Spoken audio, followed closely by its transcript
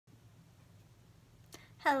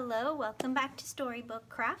Hello, welcome back to Storybook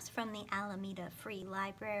Crafts from the Alameda Free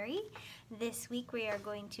Library. This week we are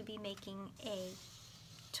going to be making a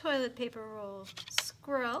toilet paper roll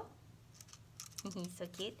squirrel. He's so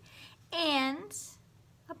cute. And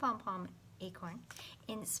a pom-pom acorn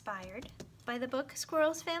inspired by the book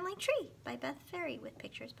Squirrel's Family Tree by Beth Ferry with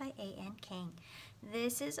pictures by A.N. King.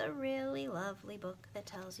 This is a really lovely book that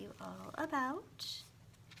tells you all about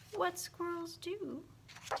what squirrels do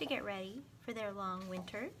to get ready for their long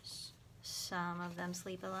winters. Some of them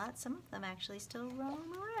sleep a lot, some of them actually still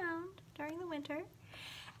roam around during the winter.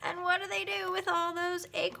 And what do they do with all those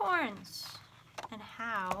acorns? And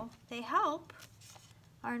how they help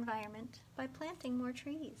our environment by planting more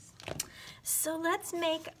trees. So let's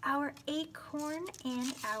make our acorn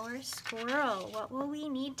and our squirrel. What will we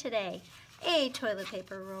need today? A toilet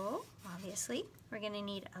paper roll, obviously. We're going to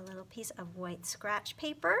need a little piece of white scratch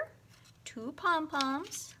paper, 2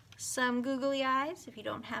 pom-poms, some googly eyes. If you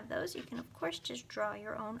don't have those, you can of course just draw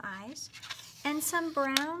your own eyes, and some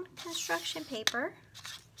brown construction paper,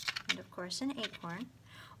 and of course an acorn.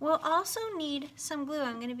 We'll also need some glue.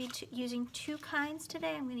 I'm going to be using 2 kinds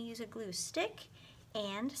today. I'm going to use a glue stick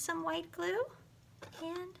and some white glue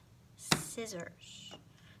and scissors.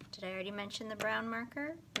 Did I already mention the brown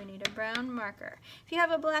marker? We need a brown marker. If you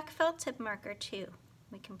have a black felt tip marker too,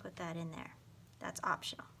 we can put that in there. That's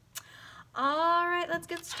optional. All right, let's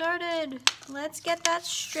get started. Let's get that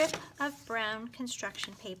strip of brown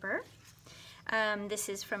construction paper. This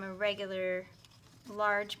is from a regular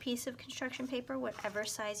large piece of construction paper. Whatever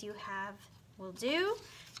size you have will do.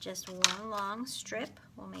 Just one long strip.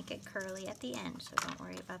 We'll make it curly at the end, so don't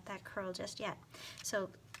worry about that curl just yet. So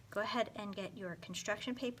go ahead and get your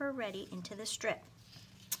construction paper ready into the strip.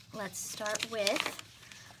 Let's start with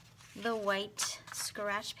the white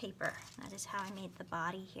scratch paper. That is how I made the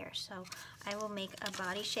body here. So I will make a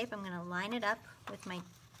body shape. I'm going to line it up with my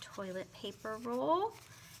toilet paper roll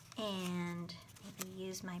and maybe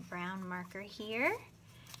use my brown marker here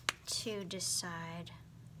to decide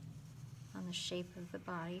on the shape of the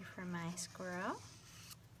body for my squirrel.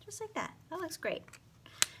 Just like that. That looks great.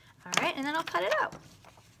 All right, and then I'll cut it out.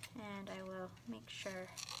 And I will make sure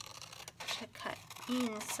to cut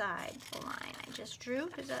inside the line I just drew,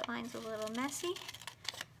 because that line's a little messy.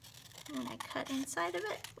 When I cut inside of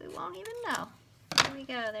it, we won't even know. There we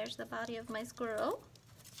go. There's the body of my squirrel.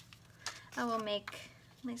 I will make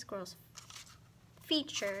my squirrel's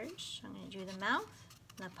features. I'm going to do the mouth,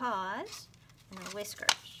 the paws, and the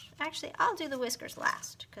whiskers. Actually, I'll do the whiskers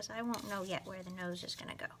last, because I won't know yet where the nose is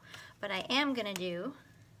going to go. But I am going to do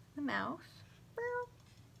the mouth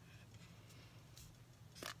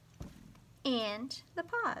and the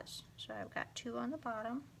paws. So I've got 2 on the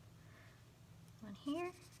bottom, 1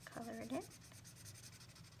 here, color it in,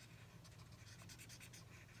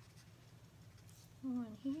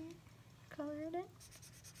 1 here, color it in,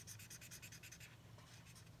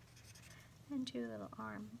 and 2 little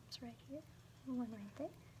arms right here, 1 right there,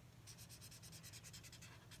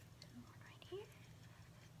 1 right here.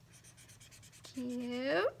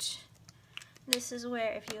 Cute. This is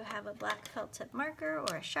where, if you have a black felt tip marker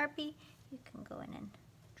or a Sharpie, you can go in and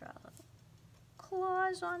draw little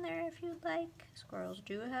claws on there if you'd like. Squirrels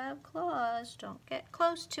do have claws. Don't get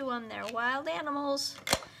close to them. They're wild animals.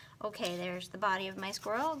 Okay, there's the body of my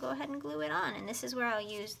squirrel. I'll go ahead and glue it on. And this is where I'll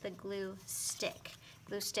use the glue stick.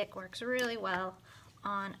 Glue stick works really well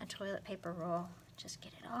on a toilet paper roll. Just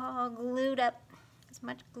get it all glued up. As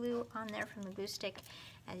much glue on there from the glue stick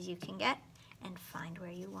as you can get. And find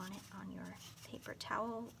where you want it on your paper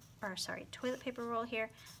towel, or sorry, toilet paper roll here.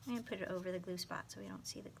 I'm going to put it over the glue spot so we don't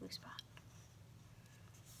see the glue spot.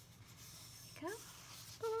 There we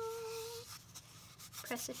go.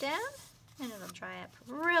 Press it down and it'll dry up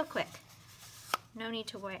real quick. No need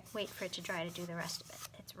to wait for it to dry to do the rest of it.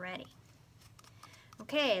 It's ready.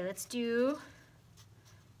 Okay, let's do,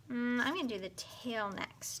 I'm going to do the tail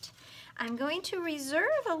next. I'm going to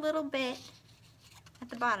reserve a little bit at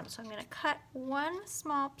the bottom. So I'm going to cut 1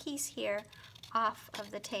 small piece here off of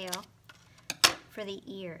the tail for the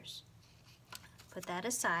ears. Put that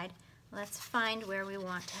aside. Let's find where we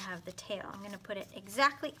want to have the tail. I'm going to put it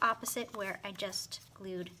exactly opposite where I just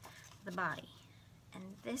glued the body. And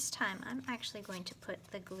this time I'm actually going to put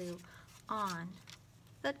the glue on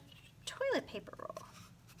the toilet paper roll,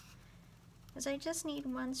 because I just need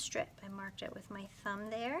 1 strip. I marked it with my thumb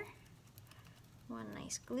there. 1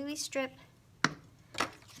 nice gluey strip.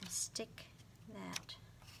 Stick that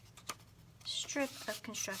strip of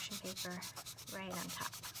construction paper right on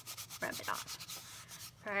top. Rub it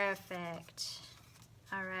off. Perfect.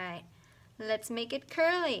 All right, let's make it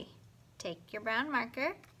curly. Take your brown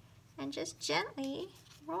marker and just gently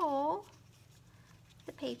roll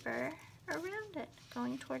the paper around it,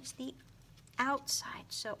 going towards the outside,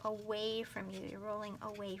 so away from you. You're rolling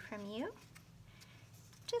away from you.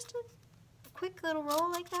 Just a quick little roll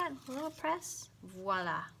like that, a little press.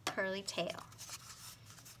 Voila, curly tail.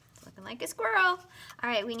 It's looking like a squirrel. All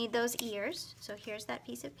right, we need those ears. So here's that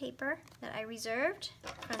piece of paper that I reserved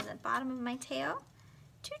from the bottom of my tail.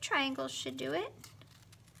 2 triangles should do it.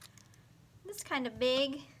 This is kind of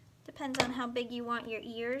big. Depends on how big you want your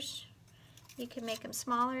ears. You can make them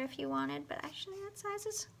smaller if you wanted, but actually that size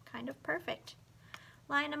is kind of perfect.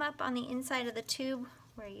 Line them up on the inside of the tube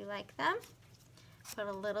where you like them. Put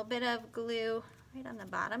a little bit of glue right on the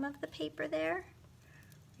bottom of the paper there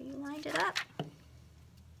where you lined it up.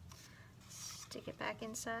 Stick it back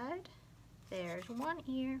inside. There's one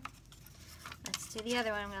ear. Let's do the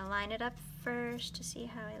other one. I'm going to line it up first to see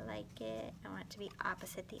how I like it. I want it to be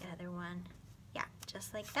opposite the other one. Yeah,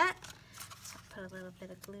 just like that. So I'll put a little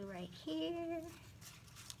bit of glue right here.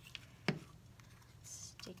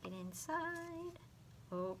 Stick it inside.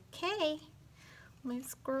 Okay. My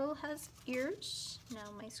squirrel has ears.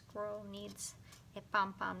 Now my squirrel needs a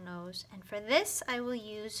pom-pom nose. And for this, I will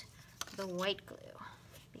use the white glue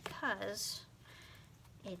because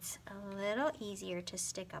it's a little easier to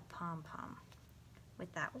stick a pom-pom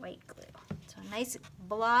with that white glue. So a nice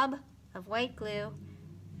blob of white glue.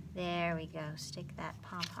 There we go. Stick that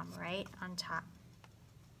pom-pom right on top.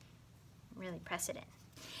 Really press it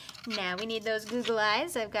in. Now we need those Google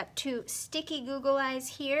eyes. I've got 2 sticky Google eyes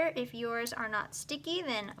here. If yours are not sticky,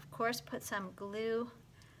 then of course put some glue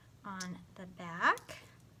on the back.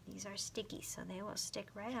 These are sticky, so they will stick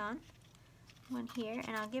right on. One here,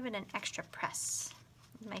 and I'll give it an extra press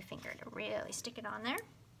with my finger to really stick it on there.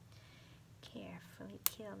 Carefully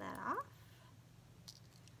peel that off.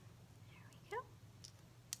 There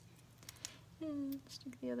we go. And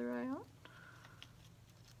stick the other eye on.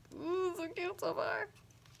 Ooh, so cute so far.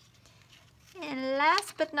 And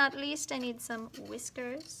last but not least, I need some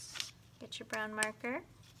whiskers. Get your brown marker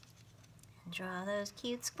and draw those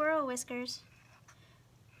cute squirrel whiskers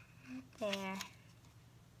right there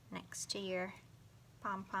next to your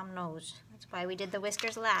pom-pom nose. That's why we did the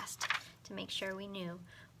whiskers last, to make sure we knew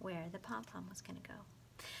where the pom-pom was going to go.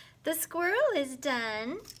 The squirrel is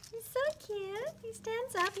done. He's so cute. He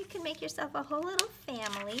stands up. You can make yourself a whole little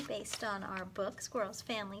family based on our book, Squirrel's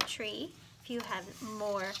Family Tree. If you have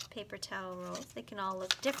more paper towel rolls, they can all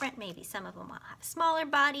look different. Maybe some of them will have smaller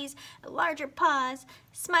bodies, larger paws,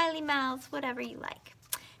 smiley mouths, whatever you like.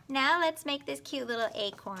 Now let's make this cute little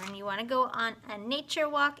acorn. You want to go on a nature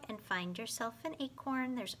walk and find yourself an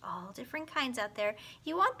acorn. There's all different kinds out there.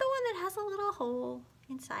 You want the one that has a little hole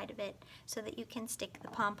inside of it so that you can stick the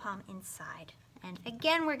pom-pom inside. And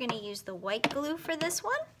again, we're going to use the white glue for this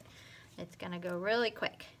one. It's going to go really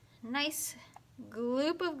quick. Nice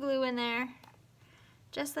gloop of glue in there,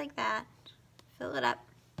 just like that. Fill it up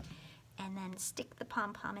and then stick the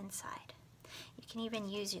pom-pom inside. You can even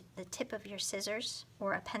use the tip of your scissors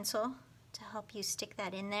or a pencil to help you stick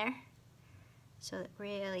that in there so it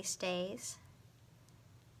really stays.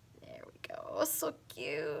 There we go, so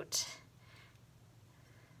cute.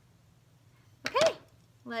 Okay,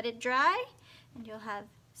 let it dry and you'll have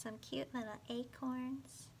some cute little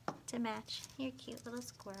acorns to match your cute little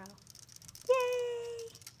squirrel.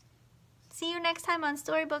 Yay! See you next time on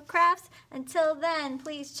Storybook Crafts. Until then,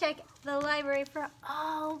 please check the library for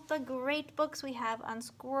all the great books we have on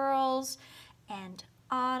squirrels and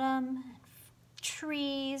autumn, and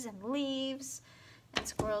trees and leaves, and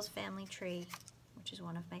Squirrel's Family Tree, which is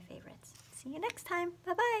one of my favorites. See you next time.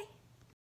 Bye-bye.